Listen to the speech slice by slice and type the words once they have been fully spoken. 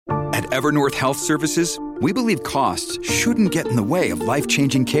At Evernorth Health Services, we believe costs shouldn't get in the way of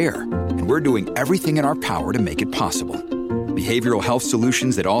life-changing care, and we're doing everything in our power to make it possible. Behavioral health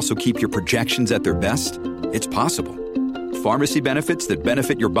solutions that also keep your projections at their best? It's possible. Pharmacy benefits that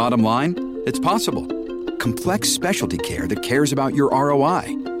benefit your bottom line? It's possible. Complex specialty care that cares about your ROI?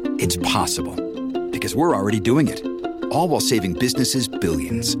 It's possible. Because we're already doing it. All while saving businesses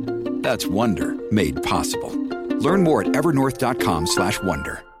billions. That's Wonder made possible. Learn more at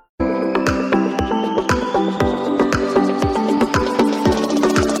evernorth.com/wonder.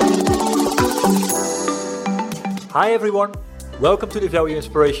 Hi everyone, welcome to the Value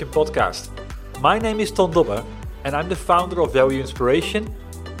Inspiration podcast. My name is Ton Dobbe and I'm the founder of Value Inspiration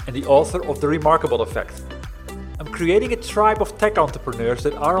and the author of The Remarkable Effect. I'm creating a tribe of tech entrepreneurs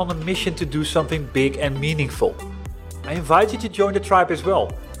that are on a mission to do something big and meaningful. I invite you to join the tribe as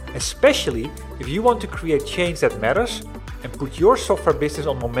well, especially if you want to create change that matters and put your software business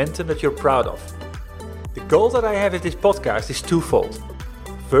on momentum that you're proud of. The goal that I have with this podcast is twofold.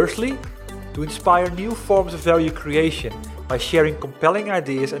 Firstly, to inspire new forms of value creation by sharing compelling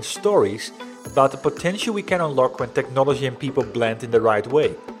ideas and stories about the potential we can unlock when technology and people blend in the right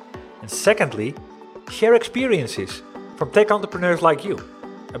way. And secondly, share experiences from tech entrepreneurs like you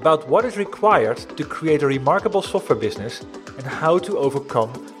about what is required to create a remarkable software business and how to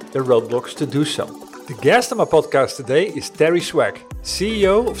overcome the roadblocks to do so. The guest on my podcast today is Terry Swag,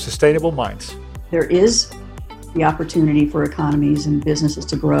 CEO of Sustainable Minds. There is the opportunity for economies and businesses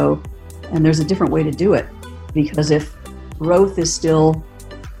to grow, and there's a different way to do it. Because if growth is still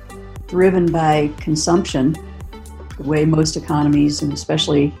driven by consumption, the way most economies, and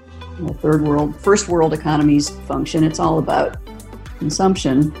especially first world economies function, it's all about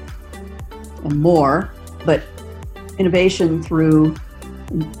consumption and more, but innovation through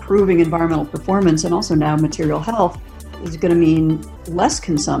improving environmental performance and also now material health is going to mean less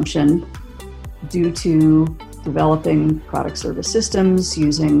consumption due to developing product service systems,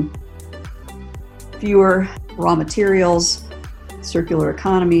 using fewer raw materials, circular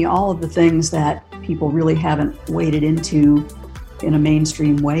economy, all of the things that people really haven't waded into in a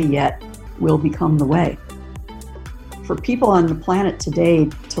mainstream way yet will become the way. For people on the planet today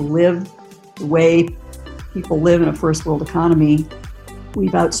to live the way people live in a first world economy,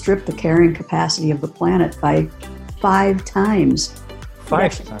 we've outstripped the carrying capacity of the planet by 5 times.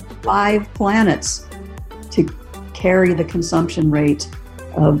 5 times. 5 planets to carry the consumption rate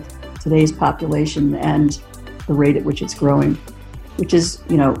of today's population and the rate at which it's growing, which is,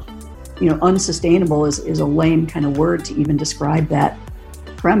 unsustainable is a lame kind of word to even describe that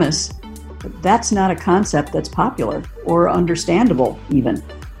premise. But that's not a concept that's popular or understandable even.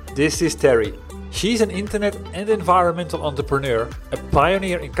 This is Terry. She's an internet and environmental entrepreneur, a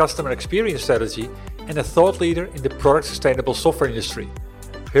pioneer in customer experience strategy, and a thought leader in the product sustainable software industry.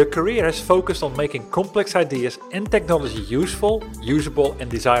 Her career has focused on making complex ideas and technology useful, usable,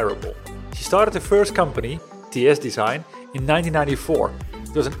 and desirable. She started the first company, TS Design, in 1994.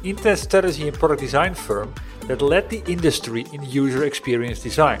 It was an internet strategy and product design firm that led the industry in user experience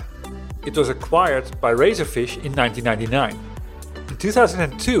design. It was acquired by Razorfish in 1999. In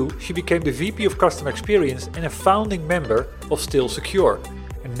 2002, she became the VP of Customer Experience and a founding member of Still Secure,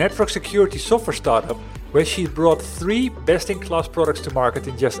 a network security software startup where she brought 3 best-in-class products to market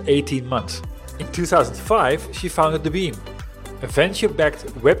in just 18 months. In 2005, she founded The Beam, a venture-backed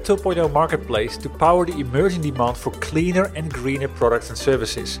Web 2.0 marketplace to power the emerging demand for cleaner and greener products and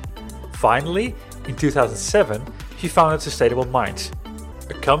services. Finally, in 2007, she founded Sustainable Minds,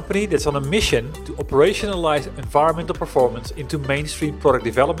 a company that's on a mission to operationalize environmental performance into mainstream product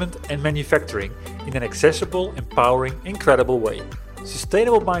development and manufacturing in an accessible, empowering, and credible way.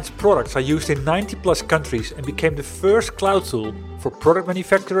 Sustainable Minds products are used in 90 plus countries and became the first cloud tool for product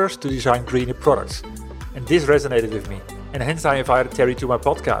manufacturers to design greener products. And this resonated with me, and hence I invited Terry to my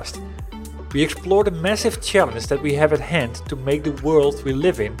podcast. We explore the massive challenge that we have at hand to make the world we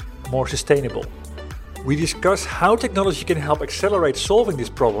live in more sustainable. We discuss how technology can help accelerate solving this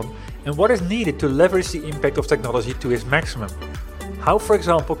problem and what is needed to leverage the impact of technology to its maximum. How, for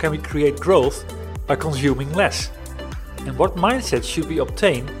example, can we create growth by consuming less? And what mindsets should be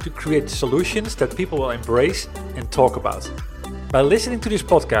obtained to create solutions that people will embrace and talk about? By listening to this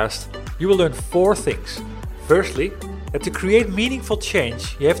podcast, you will learn 4 things. Firstly, that to create meaningful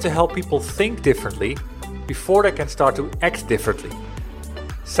change, you have to help people think differently before they can start to act differently.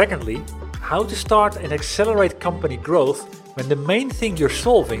 Secondly, how to start and accelerate company growth when the main thing you're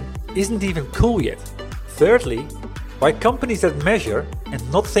solving isn't even cool yet. Thirdly, why companies that measure and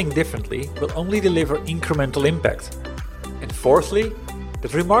not think differently will only deliver incremental impact. And fourthly,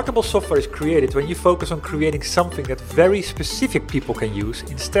 That remarkable software is created when you focus on creating something that very specific people can use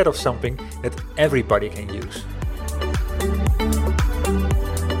instead of something that everybody can use.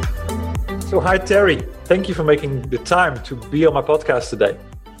 So hi Terry, thank you for making the time to be on my podcast today.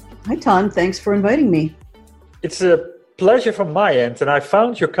 Hi Ton, thanks for inviting me. It's a pleasure from my end, and I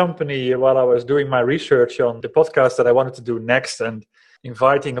found your company while I was doing my research on the podcast that I wanted to do next, and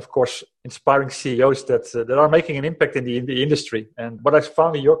inviting, of course, inspiring CEOs that are making an impact in the industry. And what I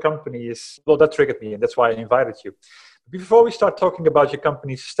found in your company is, well, that triggered me, and that's why I invited you. Before we start talking about your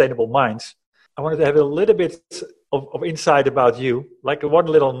company, Sustainable Minds, I wanted to have a little bit of insight about you, like one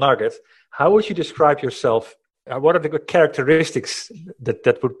little nugget. How would you describe yourself? What are the characteristics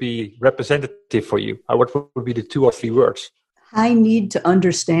that would be representative for you? What would be the 2 or 3 words? I need to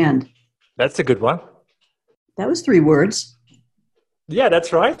understand. That's a good one. That was 3 words. Yeah,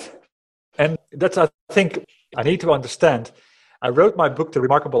 that's right. And that's, I think, I need to understand. I wrote my book, The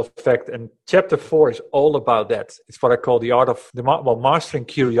Remarkable Effect, and chapter 4 is all about that. It's what I call the art of mastering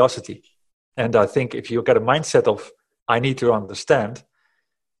curiosity. And I think if you get a mindset of, I need to understand,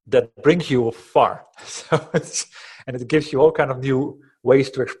 that brings you far. And it gives you all kind of new ways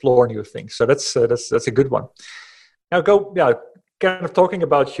to explore new things. So that's a good one. Now kind of talking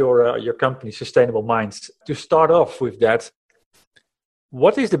about your company, Sustainable Minds. To start off with that,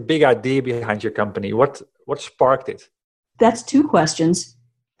 what is the big idea behind your company? What sparked it? That's 2 questions.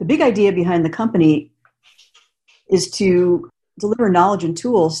 The big idea behind the company is to deliver knowledge and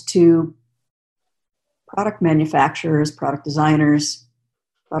tools to product manufacturers, product designers,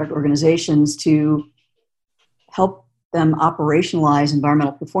 product organizations to help them operationalize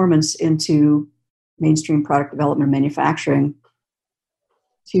environmental performance into mainstream product development and manufacturing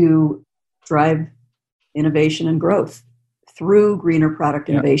to drive innovation and growth through greener product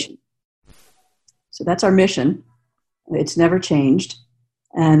innovation. So that's our mission. It's never changed.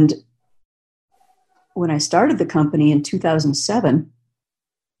 And when I started the company in 2007,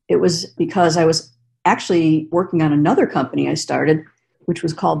 it was because I was actually working on another company I started, which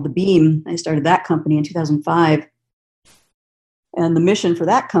was called The Beam. I started that company in 2005. And the mission for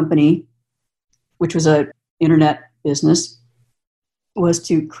that company, which was an internet business, was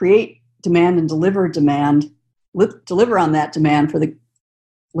to create demand and deliver on that demand for the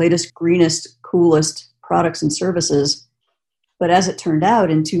latest, greenest, coolest products and services. But as it turned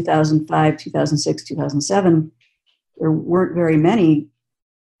out in 2005, 2006, 2007, there weren't very many,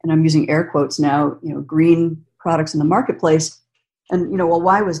 and I'm using air quotes now, green products in the marketplace. And,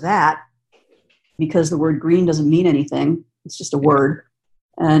 why was that? Because the word green doesn't mean anything. It's just a word.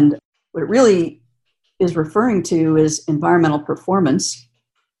 And what it really is referring to is environmental performance.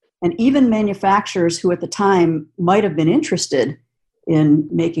 And even manufacturers who at the time might have been interested in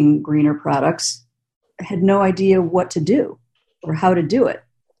making greener products had no idea what to do or how to do it.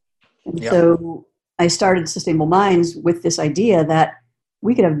 And so I started Sustainable Minds with this idea that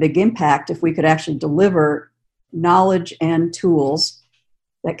we could have a big impact if we could actually deliver knowledge and tools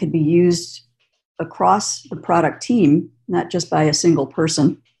that could be used across the product team, not just by a single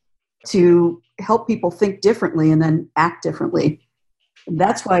person, to help people think differently and then act differently. And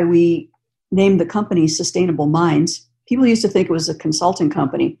that's why we named the company Sustainable Minds. People used to think it was a consulting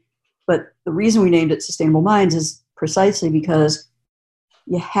company, but the reason we named it Sustainable Minds is precisely because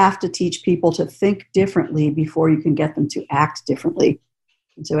you have to teach people to think differently before you can get them to act differently.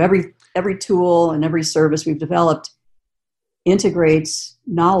 And so every tool and every service we've developed integrates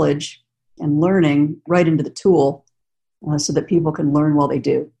knowledge and learning right into the tool so that people can learn while they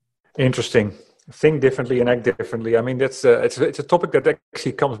do. Interesting. Think differently and act differently. I mean, that's it's a topic that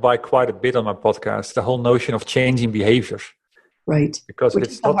actually comes by quite a bit on my podcast, the whole notion of changing behaviors. Right. Because which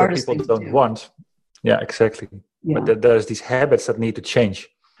it's not that people don't want. Yeah, exactly. Yeah. But there's these habits that need to change.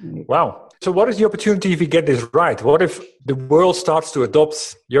 Right. Wow. So what is the opportunity if you get this right? What if the world starts to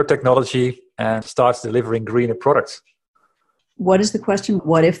adopt your technology and starts delivering greener products? What is the question?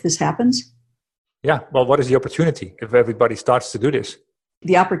 What if this happens? Yeah. Well, what is the opportunity if everybody starts to do this?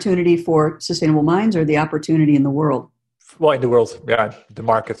 The opportunity for Sustainable Minds or the opportunity in the world? Well, in the world, yeah, the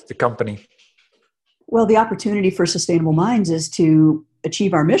market, the company. Well, the opportunity for Sustainable Minds is to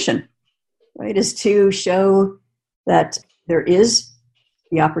achieve our mission, right? Is to show that there is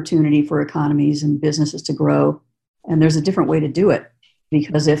the opportunity for economies and businesses to grow, and there's a different way to do it.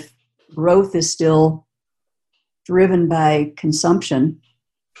 Because if growth is still driven by consumption,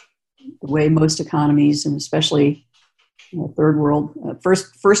 the way most economies, and especially third world,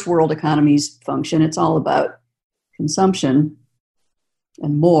 first world economies function, it's all about consumption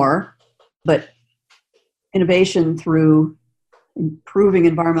and more. But innovation through improving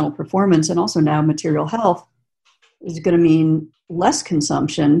environmental performance and also now material health is going to mean less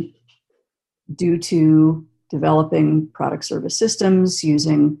consumption due to developing product service systems,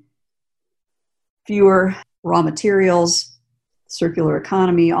 using fewer raw materials, circular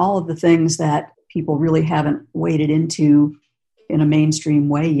economy, all of the things that people really haven't waded into in a mainstream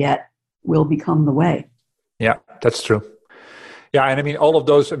way yet will become the way. Yeah, that's true. Yeah, and I mean, all of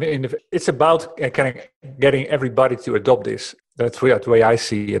those, I mean, it's about kind of getting everybody to adopt this. That's the way I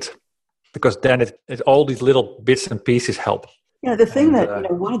see it. Because then it all these little bits and pieces help. Yeah, the thing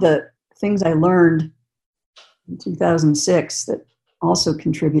one of the things I learned in 2006 that also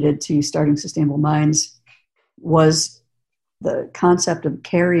contributed to starting Sustainable Minds was the concept of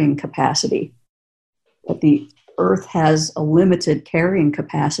carrying capacity. That the Earth has a limited carrying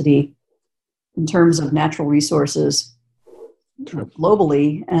capacity in terms of natural resources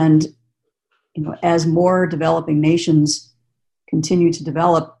globally, and as more developing nations continue to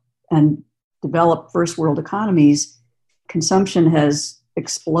develop and develop first world economies, consumption has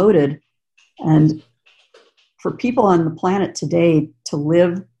exploded. And for people on the planet today to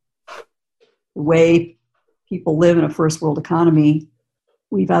live the way people live in a first world economy,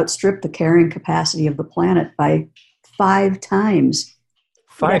 we've outstripped the carrying capacity of the planet by 5 times.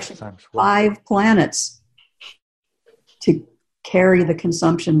 5 times? Wow. 5 planets to carry the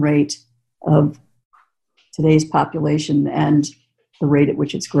consumption rate of today's population and the rate at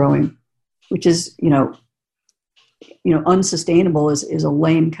which it's growing, which is, unsustainable is a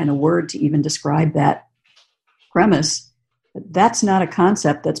lame kind of word to even describe that premise. But that's not a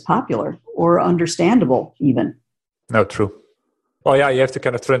concept that's popular or understandable even. No, true. Well, yeah, you have to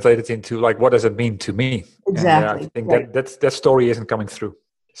kind of translate it into like, what does it mean to me? Exactly. And, I think that story isn't coming through.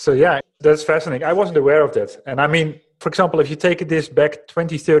 So yeah, that's fascinating. I wasn't aware of that. And I mean, for example, if you take this back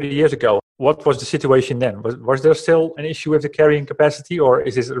 20, 30 years ago, what was the situation then? Was there still an issue with the carrying capacity, or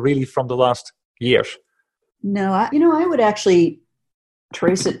is this really from the last years? No, I would actually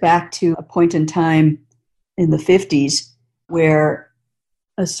trace it back to a point in time in the 50s where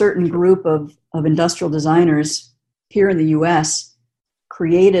a certain group of industrial designers here in the US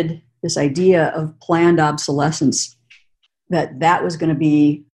created this idea of planned obsolescence, that was going to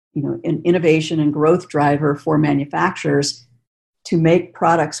be an innovation and growth driver for manufacturers to make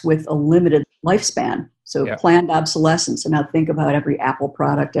products with a limited lifespan. So planned obsolescence. And now think about every Apple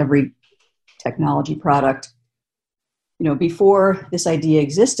product, every technology product. Before this idea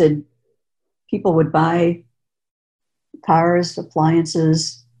existed, people would buy cars,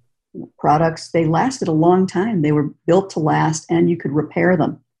 appliances, products. They lasted a long time. They were built to last, and you could repair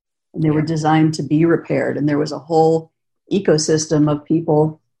them. And they were designed to be repaired. And there was a whole ecosystem of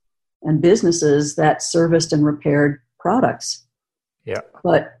people and businesses that serviced and repaired products. Yeah.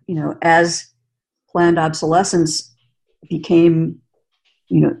 But, as planned obsolescence became,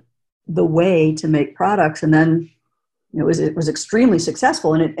 the way to make products, and then it was extremely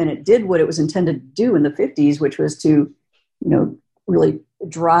successful, and it did what it was intended to do in the 50s, which was to, really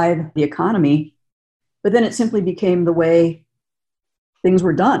drive the economy. But then it simply became the way things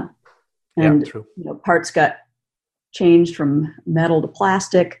were done. And, parts got changed from metal to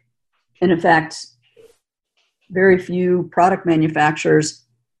plastic. And in fact, very few product manufacturers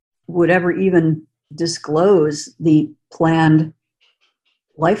would ever even disclose the planned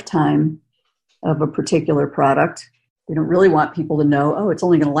lifetime of a particular product. They don't really want people to know, it's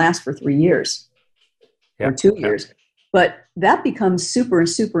only going to last for 3 years or 2 years. But that becomes super,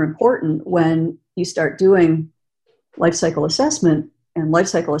 super important when you start doing life cycle assessment. And life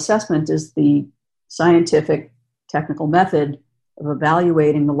cycle assessment is the scientific, technical method of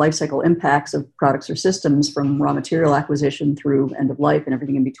evaluating the life cycle impacts of products or systems from raw material acquisition through end of life and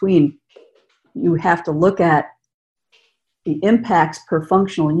everything in between. You have to look at the impacts per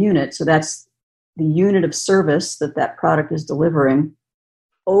functional unit. So that's the unit of service that product is delivering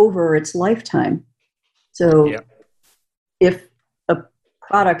over its lifetime. So if a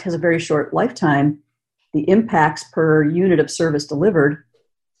product has a very short lifetime, the impacts per unit of service delivered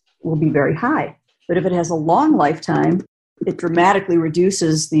will be very high. But if it has a long lifetime, it dramatically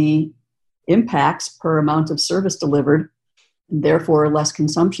reduces the impacts per amount of service delivered, and therefore less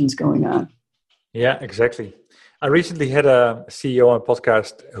consumption's going on. Yeah, exactly. I recently had a CEO on a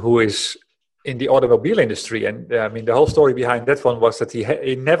podcast who is in the automobile industry. And the whole story behind that one was that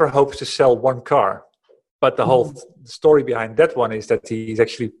he never hopes to sell one car. But the whole story behind that one is that he's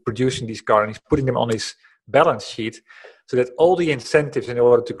actually producing these cars and he's putting them on his balance sheet so that all the incentives in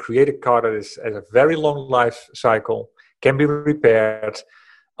order to create a car that has a very long life cycle, can be repaired,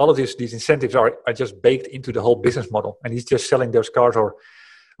 all of these incentives are just baked into the whole business model. And he's just selling those cars or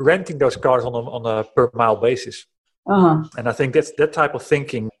renting those cars on a per mile basis. And I think that type of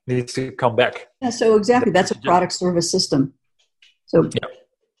thinking needs to come back. Yeah, so exactly, that's a product service system. So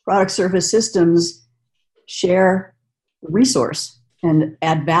product service systems share resource and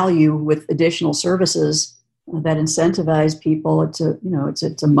add value with additional services that incentivize people.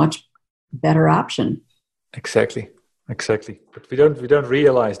 It's a much better option. Exactly. But we don't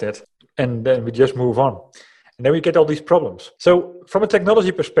realize that, and then we just move on, and then we get all these problems. So, from a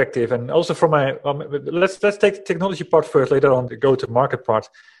technology perspective, and also from let's take the technology part first. Later on, the go-to-market part.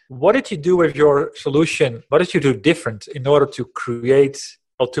 What did you do with your solution? What did you do different in order to create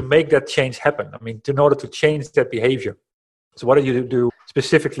or to make that change happen? I mean, in order to change that behavior. So, what did you do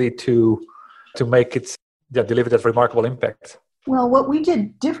specifically to make it deliver that remarkable impact? Well, what we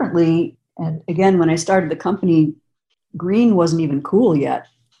did differently, and again, when I started the company, green wasn't even cool yet.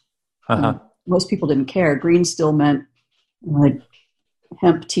 Most people didn't care. Green still meant like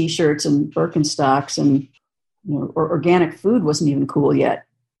hemp T-shirts and Birkenstocks, and or organic food wasn't even cool yet.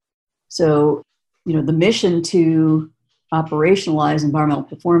 So, the mission to operationalize environmental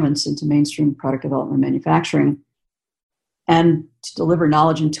performance into mainstream product development and manufacturing, and to deliver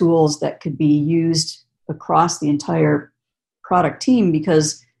knowledge and tools that could be used across the entire product team,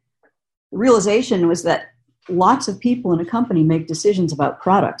 because the realization was that lots of people in a company make decisions about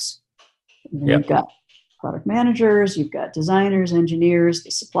products. You've got product managers, you've got designers,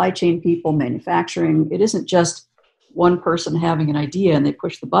 engineers, supply chain people, manufacturing. It isn't just one person having an idea and they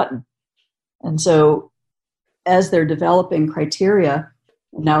push the button. And so as they're developing criteria,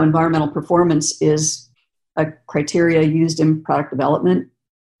 now environmental performance is a criteria used in product development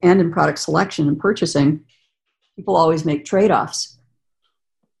and in product selection and purchasing. People always make trade-offs.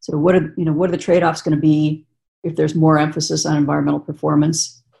 So what are the trade-offs going to be if there's more emphasis on environmental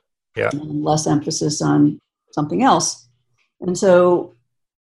performance and less emphasis on something else? And so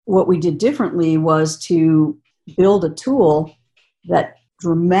what we did differently was to build a tool that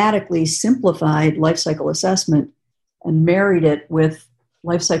dramatically simplified life cycle assessment and married it with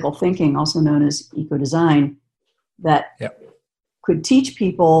life cycle thinking, also known as eco-design, that could teach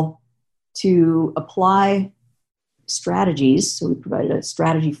people to apply strategies. So we provided a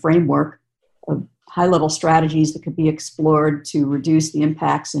strategy framework of high-level strategies that could be explored to reduce the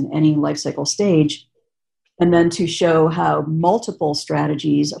impacts in any life cycle stage, and then to show how multiple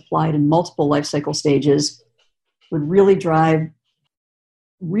strategies applied in multiple life cycle stages would really drive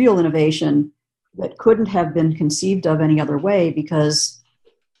real innovation that couldn't have been conceived of any other way, because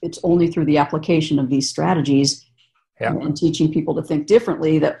it's only through the application of these strategies and teaching people to think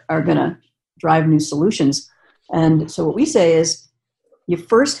differently that are going to drive new solutions. And so what we say is, you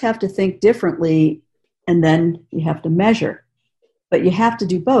first have to think differently, and then you have to measure. But you have to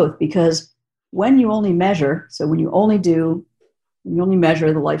do both, because when you only measure, so when you only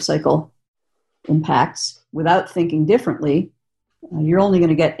measure the life cycle impacts without thinking differently, you're only going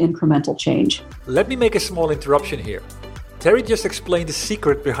to get incremental change. Let me make a small interruption here. Terry just explained the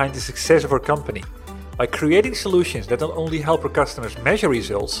secret behind the success of her company. By creating solutions that not only help her customers measure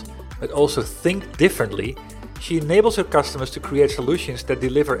results, but also think differently, she enables her customers to create solutions that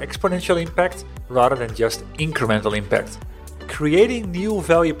deliver exponential impact rather than just incremental impact. Creating new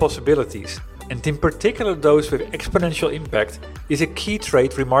value possibilities, and in particular those with exponential impact, is a key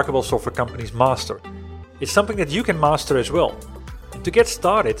trait remarkable software companies master. It's something that you can master as well. And to get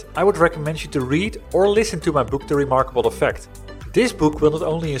started, I would recommend you to read or listen to my book, The Remarkable Effect. This book will not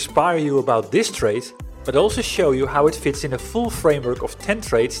only inspire you about this trait, but also show you how it fits in a full framework of 10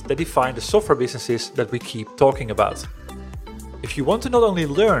 traits that define the software businesses that we keep talking about. If you want to not only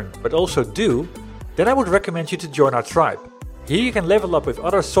learn, but also do, then I would recommend you to join our tribe. Here you can level up with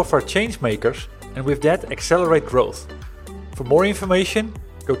other software change makers, and with that accelerate growth. For more information,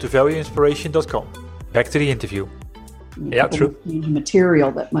 go to valueinspiration.com. Back to the interview. Yeah, true. Change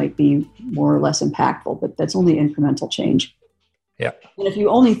material that might be more or less impactful, but that's only incremental change. Yeah. And if you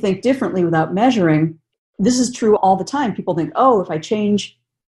only think differently without measuring, this is true all the time. People think, if I change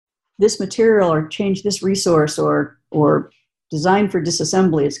this material or change this resource or design for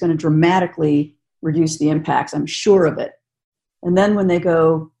disassembly, it's going to dramatically reduce the impacts. I'm sure of it. And then when they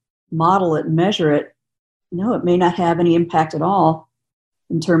go model it and measure it, it may not have any impact at all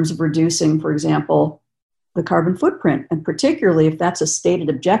in terms of reducing, for example, the carbon footprint. And particularly if that's a stated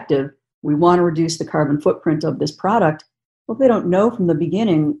objective, we want to reduce the carbon footprint of this product. Well, if they don't know from the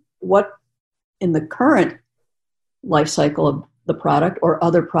beginning what in the current life cycle of the product or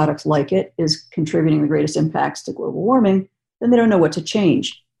other products like it is contributing the greatest impacts to global warming, then they don't know what to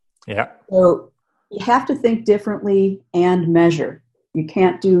change. Yeah. So you have to think differently and measure. You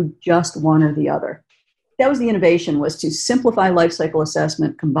can't do just one or the other. That was the innovation, was to simplify life cycle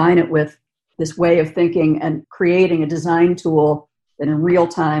assessment, combine it with this way of thinking and creating a design tool that in real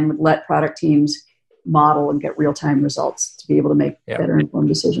time would let product teams model and get real-time results to be able to make better informed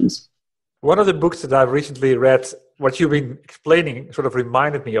decisions. One of the books that I've recently read, what you've been explaining sort of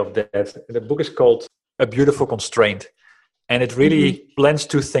reminded me of that. The book is called A Beautiful Constraint. And it really blends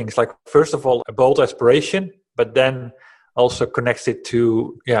two things. Like, first of all, a bold aspiration, but then also connects it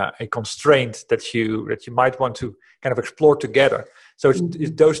to a constraint that you might want to kind of explore together. So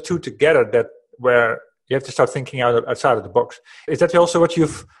it's those two together that where you have to start thinking outside of the box. Is that also what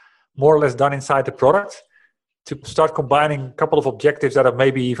you've more or less done inside the product, to start combining a couple of objectives that are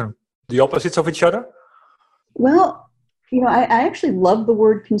maybe even the opposites of each other? Well, I actually love the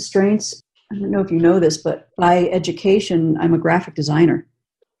word constraints. I don't know if you know this, but by education, I'm a graphic designer.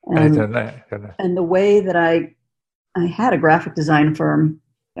 And the way that I had a graphic design firm,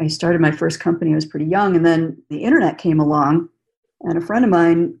 I started my first company, I was pretty young, and then the internet came along, and a friend of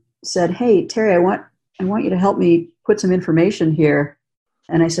mine said, "Hey, Terry, I want you to help me put some information here."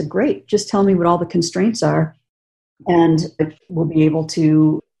 And I said, "Great, just tell me what all the constraints are, and we'll be able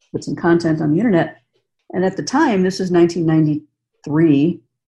to put some content on the internet." And at the time, this was 1993,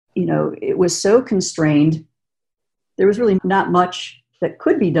 it was so constrained, there was really not much that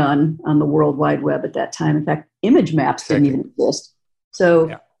could be done on the World Wide Web at that time. In fact, image maps didn't even exist.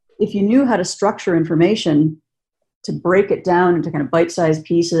 So if you knew how to structure information to break it down into kind of bite-sized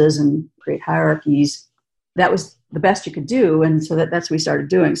pieces and create hierarchies, that was the best you could do. And so that's what we started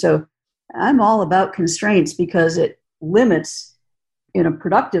doing. So I'm all about constraints because it limits, in a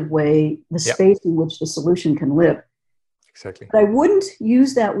productive way, the space in which the solution can live. Exactly. But I wouldn't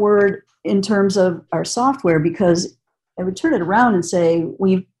use that word in terms of our software, because I would turn it around and say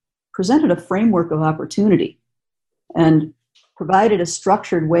we've presented a framework of opportunity and provided a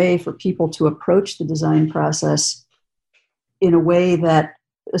structured way for people to approach the design process in a way that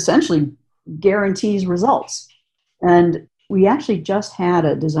essentially guarantees results. And we actually just had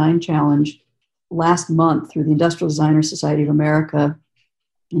a design challenge last month through the Industrial Designer Society of America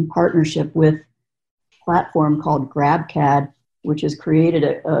in partnership with platform called GrabCAD, which has created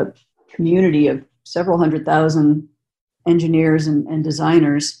a community of several 100,000 engineers and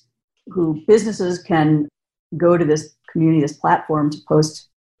designers who businesses can go to this community, this platform, to post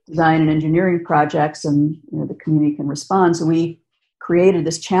design and engineering projects, and the community can respond. So we created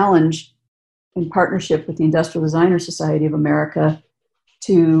this challenge in partnership with the Industrial Designer Society of America.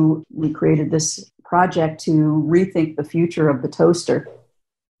 We created this project to rethink the future of the toaster.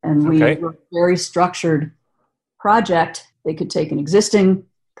 And we were a very structured project. They could take an existing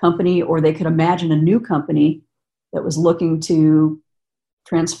company, or they could imagine a new company that was looking to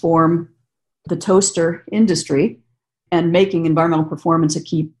transform the toaster industry and making environmental performance a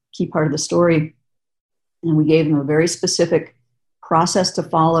key part of the story. And we gave them a very specific process to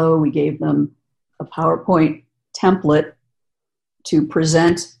follow. We gave them a PowerPoint template to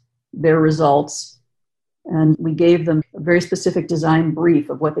present their results. And we gave them a very specific design brief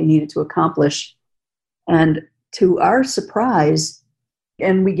of what they needed to accomplish. And to our surprise,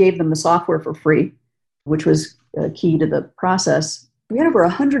 and we gave them the software for free, which was key to the process. We had over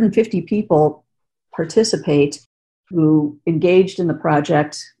 150 people participate who engaged in the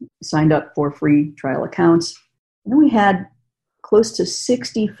project, signed up for free trial accounts. And then we had close to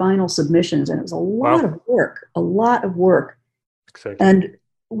 60 final submissions, and it was a lot of work. Exactly. And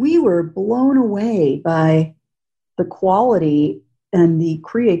we were blown away by the quality and the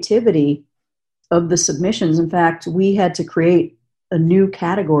creativity of the submissions. In fact, we had to create a new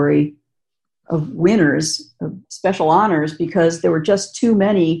category of winners, of special honors, because there were just too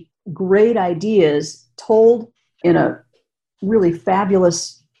many great ideas told in a really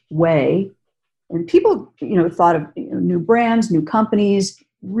fabulous way. And people, thought of new brands, new companies,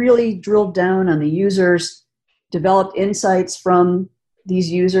 really drilled down on the users, developed insights from these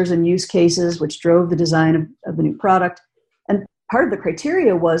users and use cases, which drove the design of the new product. And part of the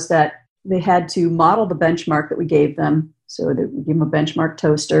criteria was that they had to model the benchmark that we gave them. So that we gave them a benchmark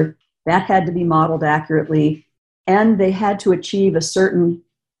toaster. That had to be modeled accurately. And they had to achieve a certain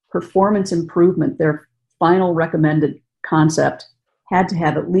performance improvement. Their final recommended concept had to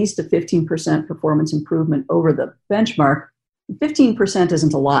have at least a 15% performance improvement over the benchmark. 15%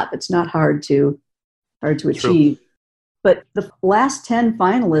 isn't a lot. It's not hard to achieve. True. But the last 10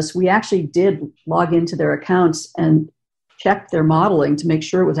 finalists, we actually did log into their accounts and check their modeling to make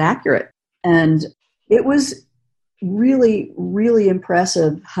sure it was accurate. And it was really, really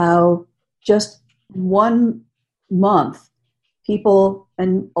impressive how just 1 month, people,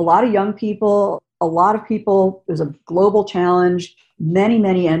 and a lot of young people, it was a global challenge, many,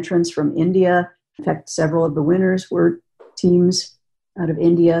 many entrants from India. In fact, several of the winners were teams out of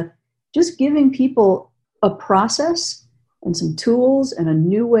India, just giving people a process and some tools and a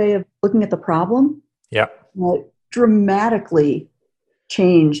new way of looking at the problem, Yeah. Dramatically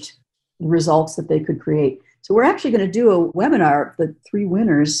changed the results that they could create. So we're actually going to do a webinar, the 3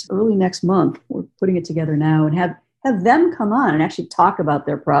 winners, early next month. We're putting it together now and have them come on and actually talk about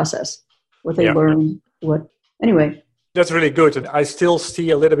their process, what they learned, anyway. That's really good. And I still see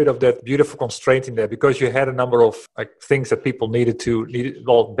a little bit of that beautiful constraint in there because you had a number of things that people needed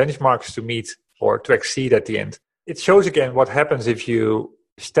benchmarks to meet or to exceed at the end. It shows again what happens if you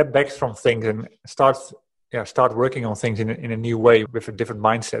step back from things and start working on things in a new way with a different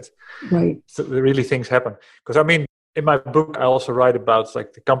mindset. Right. So really things happen. Because I mean, in my book, I also write about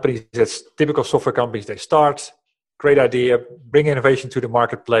like the companies that's typical software companies. They start, great idea, bring innovation to the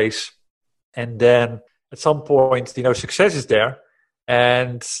marketplace, and then at some point, success is there,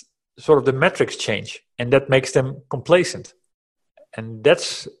 and sort of the metrics change, and that makes them complacent. And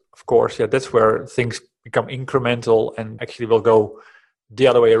that's, of course, that's where things become incremental and actually will go the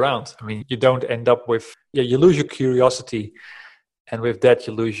other way around. I mean, you don't end up with, you lose your curiosity, and with that,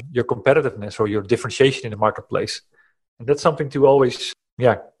 you lose your competitiveness or your differentiation in the marketplace. And that's something to always,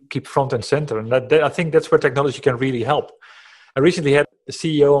 keep front and center. And I think that's where technology can really help. I recently had the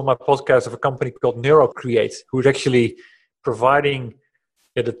CEO on my podcast of a company called NeuroCreate, who is actually providing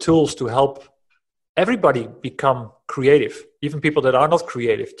the tools to help everybody become creative, even people that are not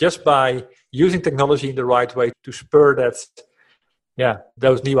creative, just by using technology in the right way to spur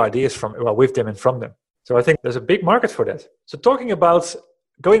those new ideas with them and from them. So I think there's a big market for that. So talking about,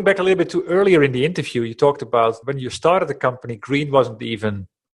 going back a little bit to earlier in the interview, you talked about when you started the company, green wasn't even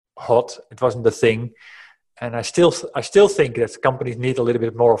hot. It wasn't the thing. And I still think that companies need a little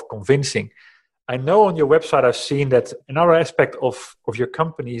bit more of convincing. I know on your website I've seen that another aspect of your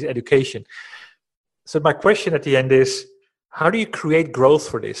company is education. So my question at the end is, how do you create growth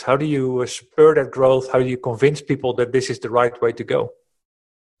for this? How do you spur that growth? How do you convince people that this is the right way to go?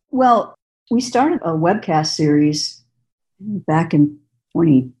 Well, we started a webcast series back in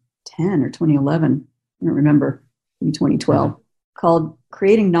 2010 or 2011. I don't remember, maybe 2012, called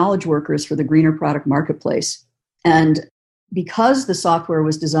Creating Knowledge Workers for the Greener Product Marketplace. And because the software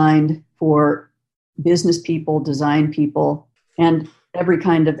was designed for business people, design people, and every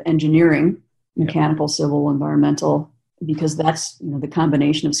kind of engineering, mechanical, civil, environmental, because that's the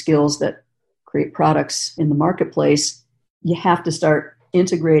combination of skills that create products in the marketplace, you have to start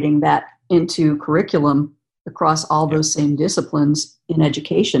integrating that into curriculum across all those same disciplines in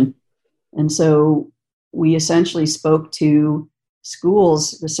education. And so we essentially spoke to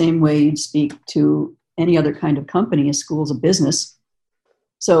schools the same way you'd speak to any other kind of company, as schools of business.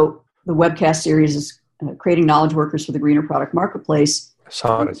 So the webcast series is Creating Knowledge Workers for the Greener Product Marketplace. I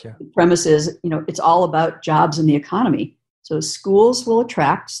saw it, yeah. The premise is, it's all about jobs in the economy. So schools will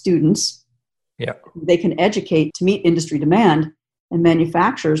attract students. Yeah. They can educate to meet industry demand, and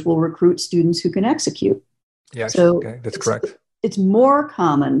manufacturers will recruit students who can execute. Yes, so that's correct. It's more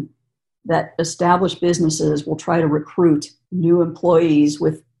common that established businesses will try to recruit new employees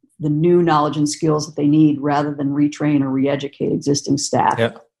with the new knowledge and skills that they need rather than retrain or re-educate existing staff.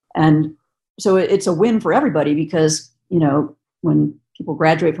 Yeah. And so it's a win for everybody because, when people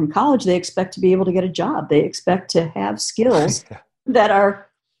graduate from college, they expect to be able to get a job. They expect to have skills that are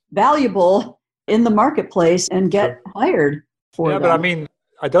valuable in the marketplace and get hired for them. But I mean,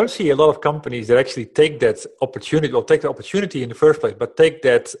 I don't see a lot of companies that actually take that opportunity, or take the opportunity in the first place, but take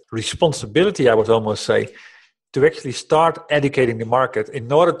that responsibility, I would almost say, to actually start educating the market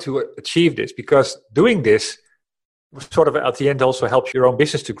in order to achieve this. Because doing this sort of at the end also helps your own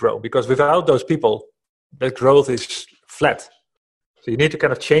business to grow. Because without those people, that growth is flat. So you need to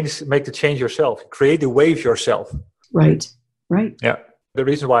kind of make the change yourself, create the wave yourself. Right. Yeah. The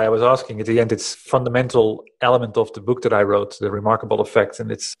reason why I was asking at the end, it's fundamental element of the book that I wrote, The Remarkable Effect.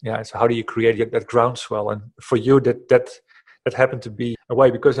 And it's how do you create that groundswell? And for you, that happened to be a way,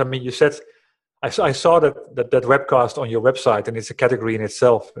 because I mean, you said, I saw that webcast on your website, and it's a category in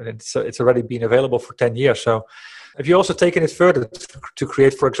itself, and it's already been available for 10 years. So have you also taken it further to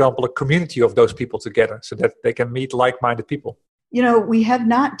create, for example, a community of those people together so that they can meet like-minded people? We have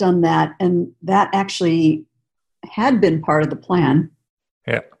not done that, and that actually had been part of the plan.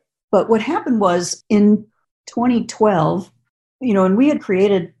 Yeah. But what happened was in 2012, and we had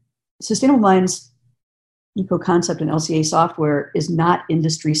created Sustainable Minds eco-concept and LCA software is not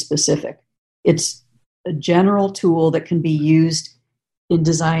industry specific. It's a general tool that can be used in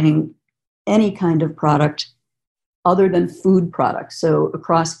designing any kind of product other than food products. So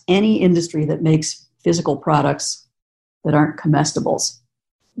across any industry that makes physical products that aren't comestibles.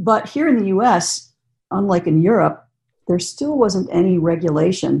 But here in the US, unlike in Europe, there still wasn't any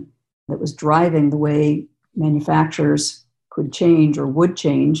regulation that was driving the way manufacturers could change or would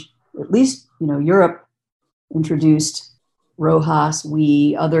change. At least, Europe introduced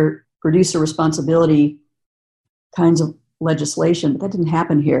RoHS, other producer responsibility kinds of legislation, but that didn't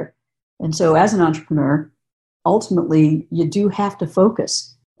happen here. And so as an entrepreneur, ultimately, you do have to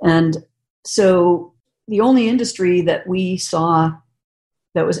focus. And so the only industry that we saw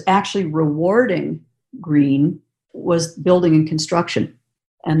that was actually rewarding green was building and construction.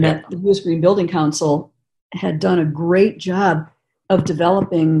 And that the U.S. Green Building Council had done a great job of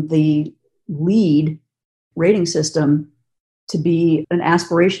developing the LEED rating system to be an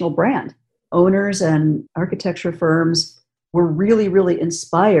aspirational brand. Owners and architecture firms were really, really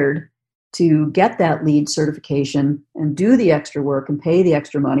inspired to get that LEED certification and do the extra work and pay the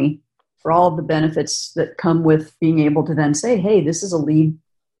extra money for all of the benefits that come with being able to then say, hey, this is a LEED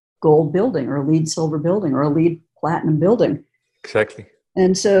gold building or a LEED silver building or a LEED platinum building. Exactly.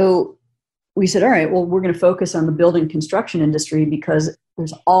 And so we said, all right, well, we're going to focus on the building construction industry because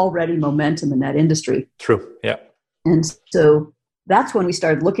there's already momentum in that industry. True. Yeah. And so that's when we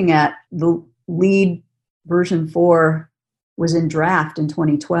started looking at the LEED version 4 was in draft in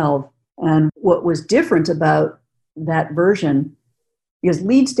 2012. And what was different about that version, because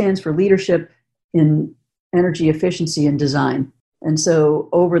LEED stands for Leadership in Energy Efficiency and Design. And so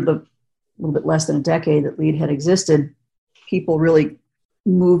over the little bit less than a decade that LEED had existed, people really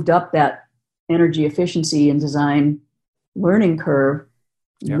moved up that energy efficiency and design learning curve.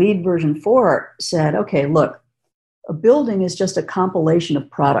 Yep. LEED version 4 said, okay, look, a building is just a compilation of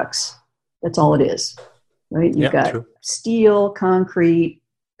products. That's all it is, right? You've got steel, concrete,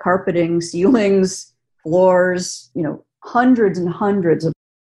 carpeting, ceilings, floors, hundreds and hundreds of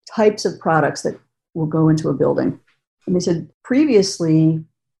types of products that will go into a building. And they said previously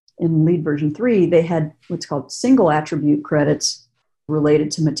in LEED version 3, they had what's called single attribute credits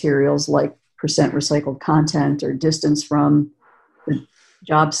related to materials like percent recycled content or distance from the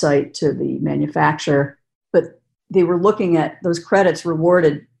job site to the manufacturer. But they were looking at those credits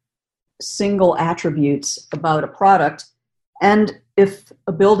rewarded single attributes about a product. And if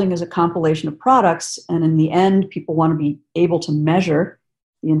a building is a compilation of products, and in the end, people want to be able to measure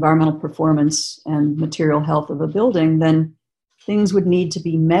the environmental performance and material health of a building, then things would need to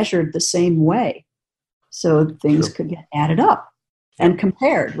be measured the same way. So things could get added up and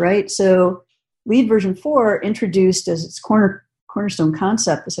compared, right? So LEED version 4 introduced as its cornerstone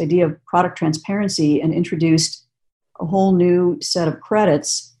concept this idea of product transparency and introduced a whole new set of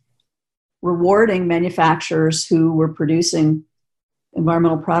credits rewarding manufacturers who were producing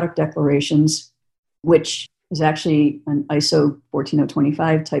environmental product declarations, which is actually an ISO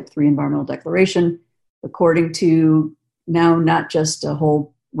 14025 Type 3 environmental declaration, according to now not just a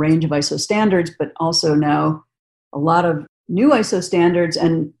whole range of ISO standards, but also now a lot of new ISO standards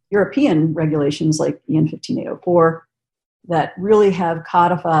and European regulations like EN 15804 that really have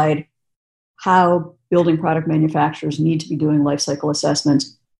codified how building product manufacturers need to be doing life cycle assessment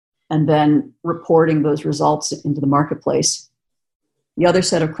and then reporting those results into the marketplace. The other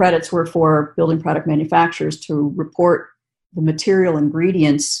set of credits were for building product manufacturers to report the material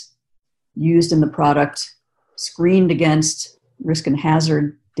ingredients used in the product, screened against risk and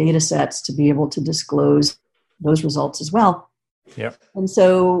hazard data sets to be able to disclose those results as well. Yep. And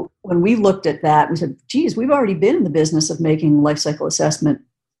so when we looked at that, we said, geez, we've already been in the business of making life cycle assessment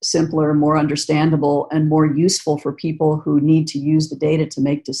simpler, more understandable, and more useful for people who need to use the data to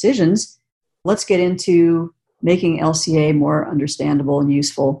make decisions. Let's get into making LCA more understandable and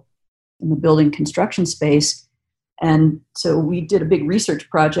useful in the building construction space. And so we did a big research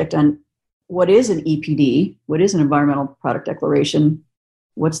project on what is an EPD, what is an environmental product declaration,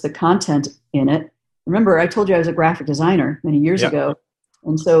 what's the content in it. Remember, I told you I was a graphic designer many years ago.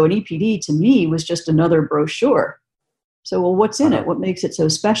 And so an EPD to me was just another brochure. So, well, what's in it? What makes it so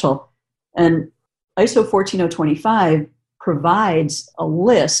special? And ISO 14025 provides a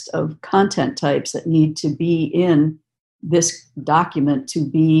list of content types that need to be in this document to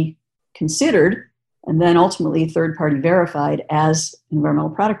be considered and then ultimately third-party verified as an environmental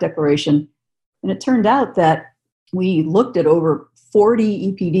product declaration. And it turned out that we looked at over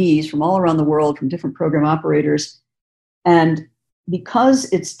 40 EPDs from all around the world from different program operators. And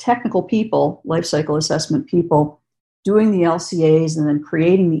because it's technical people, life cycle assessment people, doing the LCAs and then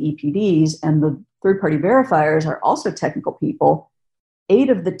creating the EPDs, and the third-party verifiers are also technical people, 8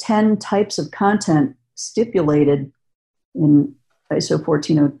 of the 10 types of content stipulated in ISO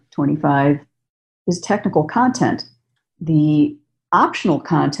 14025 is technical content. The optional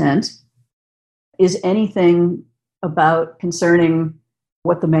content is anything about concerning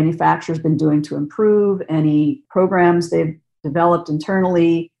what the manufacturer's been doing to improve, any programs they've developed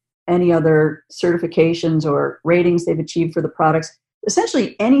internally, any other certifications or ratings they've achieved for the products.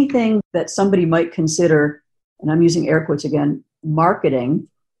 Essentially anything that somebody might consider, and I'm using air quotes again, marketing,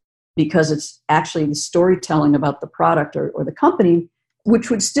 because it's actually the storytelling about the product or the company, which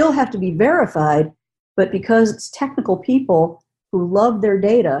would still have to be verified, but because it's technical people who love their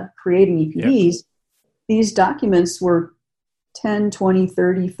data creating EPDs, these documents were 10, 20,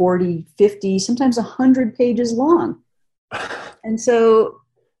 30, 40, 50, sometimes 100 pages long. And so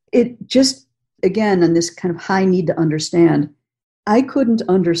it just, again, on this kind of high need to understand, I couldn't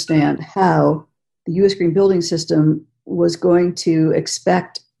understand how the U.S. Green Building System was going to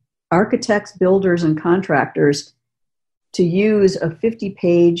expect architects, builders, and contractors to use a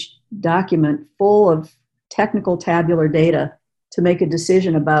 50-page document full of technical tabular data to make a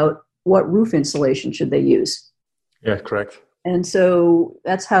decision about what roof insulation should they use. Yeah, correct. And so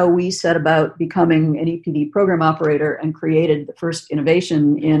that's how we set about becoming an EPD program operator and created the first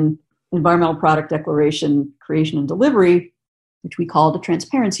innovation in environmental product declaration creation and delivery, which we called a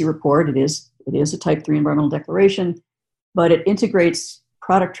transparency report. It is a Type 3 environmental declaration, but it integrates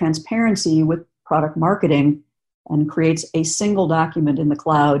product transparency with product marketing and creates a single document in the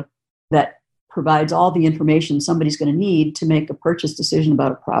cloud that provides all the information somebody's going to need to make a purchase decision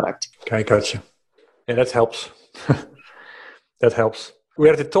about a product. Okay, gotcha. And that helps. That helps.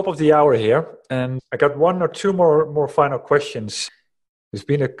 We're at the top of the hour here, and I got one or two more final questions. It's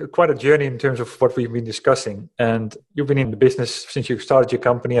been quite a journey in terms of what we've been discussing, and you've been in the business since you started your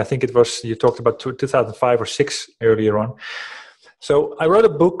company. I think it was, you talked about 2005 or 6 earlier on. So I wrote a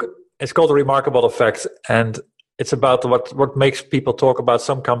book. It's called The Remarkable Effect, and it's about what makes people talk about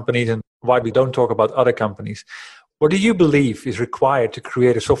some companies and why we don't talk about other companies. What do you believe is required to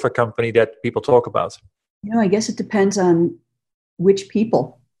create a software company that people talk about? I guess it depends on which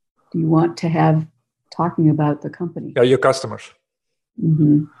people do you want to have talking about the company. Yeah, your customers.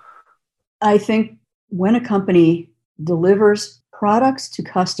 Mm-hmm. I think when a company delivers products to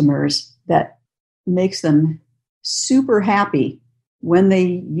customers that makes them super happy when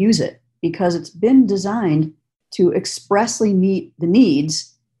they use it, because it's been designed to expressly meet the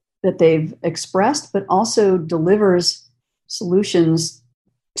needs that they've expressed, but also delivers solutions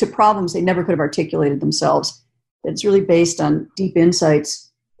to problems they never could have articulated themselves. It's really based on deep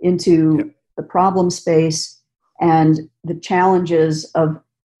insights into the problem space and the challenges of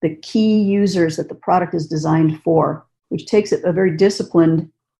the key users that the product is designed for, which takes a very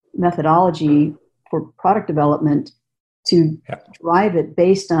disciplined methodology for product development to drive it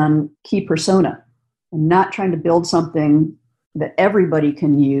based on key persona and not trying to build something that everybody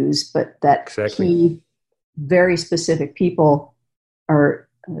can use, but that key, very specific people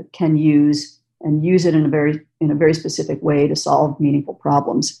can use and use it in a very specific way to solve meaningful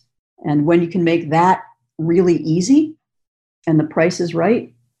problems. And when you can make that really easy and the price is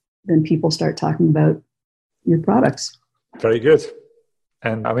right, then people start talking about your products. Very good.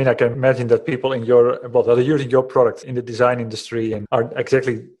 And I mean, I can imagine that people that are using your product in the design industry and are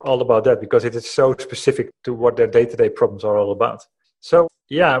exactly all about that, because it is so specific to what their day-to-day problems are all about. So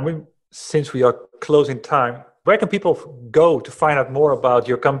yeah, I mean, since we are closing time, where can people go to find out more about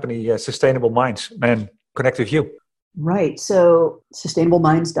your company, Sustainable Minds, and connect with you? Right. So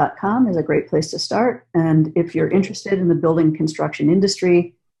sustainableminds.com is a great place to start. And if you're interested in the building construction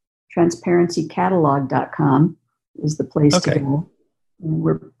industry, transparencycatalog.com is the place to go. And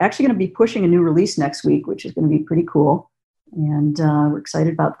we're actually going to be pushing a new release next week, which is going to be pretty cool. And we're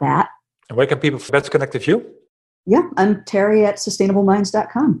excited about that. And where can people best connect with you? Yeah, I'm Terry at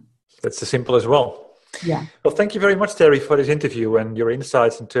sustainableminds.com. That's the simple as well. Yeah. Well, thank you very much, Terry, for this interview and your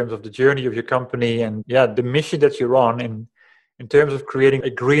insights in terms of the journey of your company and the mission that you're on in terms of creating a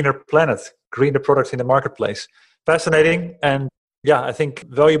greener planet, greener products in the marketplace. Fascinating and I think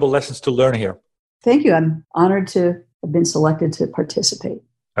valuable lessons to learn here. Thank you. I'm honored to have been selected to participate.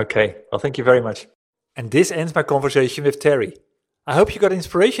 Okay. Well, thank you very much. And this ends my conversation with Terry. I hope you got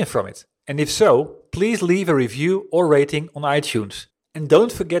inspiration from it. And if so, please leave a review or rating on iTunes. And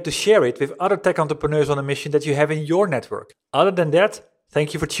don't forget to share it with other tech entrepreneurs on a mission that you have in your network. Other than that,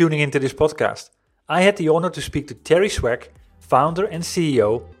 thank you for tuning into this podcast. I had the honor to speak to Terry Swack, founder and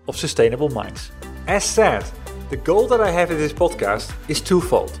CEO of Sustainable Minds. As said, the goal that I have with this podcast is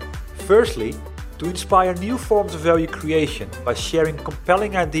twofold. Firstly, to inspire new forms of value creation by sharing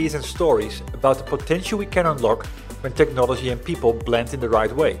compelling ideas and stories about the potential we can unlock when technology and people blend in the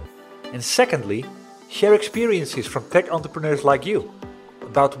right way. And secondly, share experiences from tech entrepreneurs like you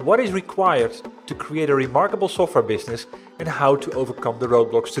about what is required to create a remarkable software business and how to overcome the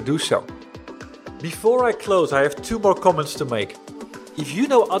roadblocks to do so. Before I close, I have 2 more comments to make. If you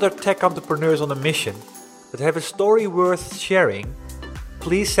know other tech entrepreneurs on a mission that have a story worth sharing,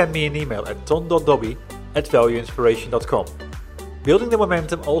 please send me an email at ton.dobby@valueinspiration.com. Building the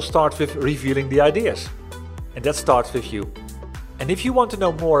momentum all starts with revealing the ideas. And that starts with you. And if you want to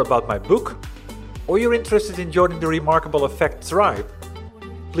know more about my book, or you're interested in joining the Remarkable Effect Tribe,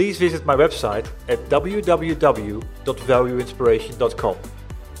 please visit my website at www.valueinspiration.com.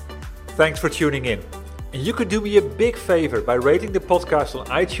 Thanks for tuning in. And you could do me a big favor by rating the podcast on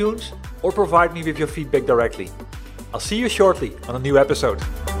iTunes or provide me with your feedback directly. I'll see you shortly on a new episode.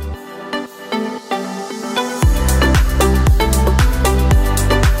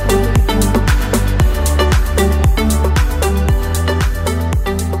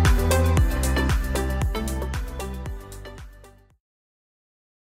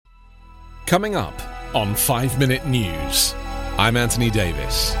 Coming up on 5 Minute News, I'm Anthony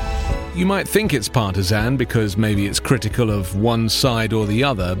Davis. You might think it's partisan because maybe it's critical of one side or the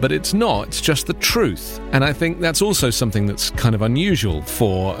other, but it's not. It's just the truth. And I think that's also something that's kind of unusual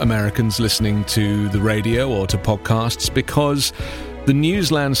for Americans listening to the radio or to podcasts, because the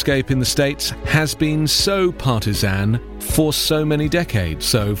news landscape in the States has been so partisan for so many decades.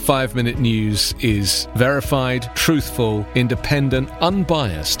 So 5 Minute News is verified, truthful, independent,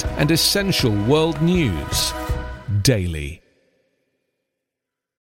 unbiased, and essential world news daily.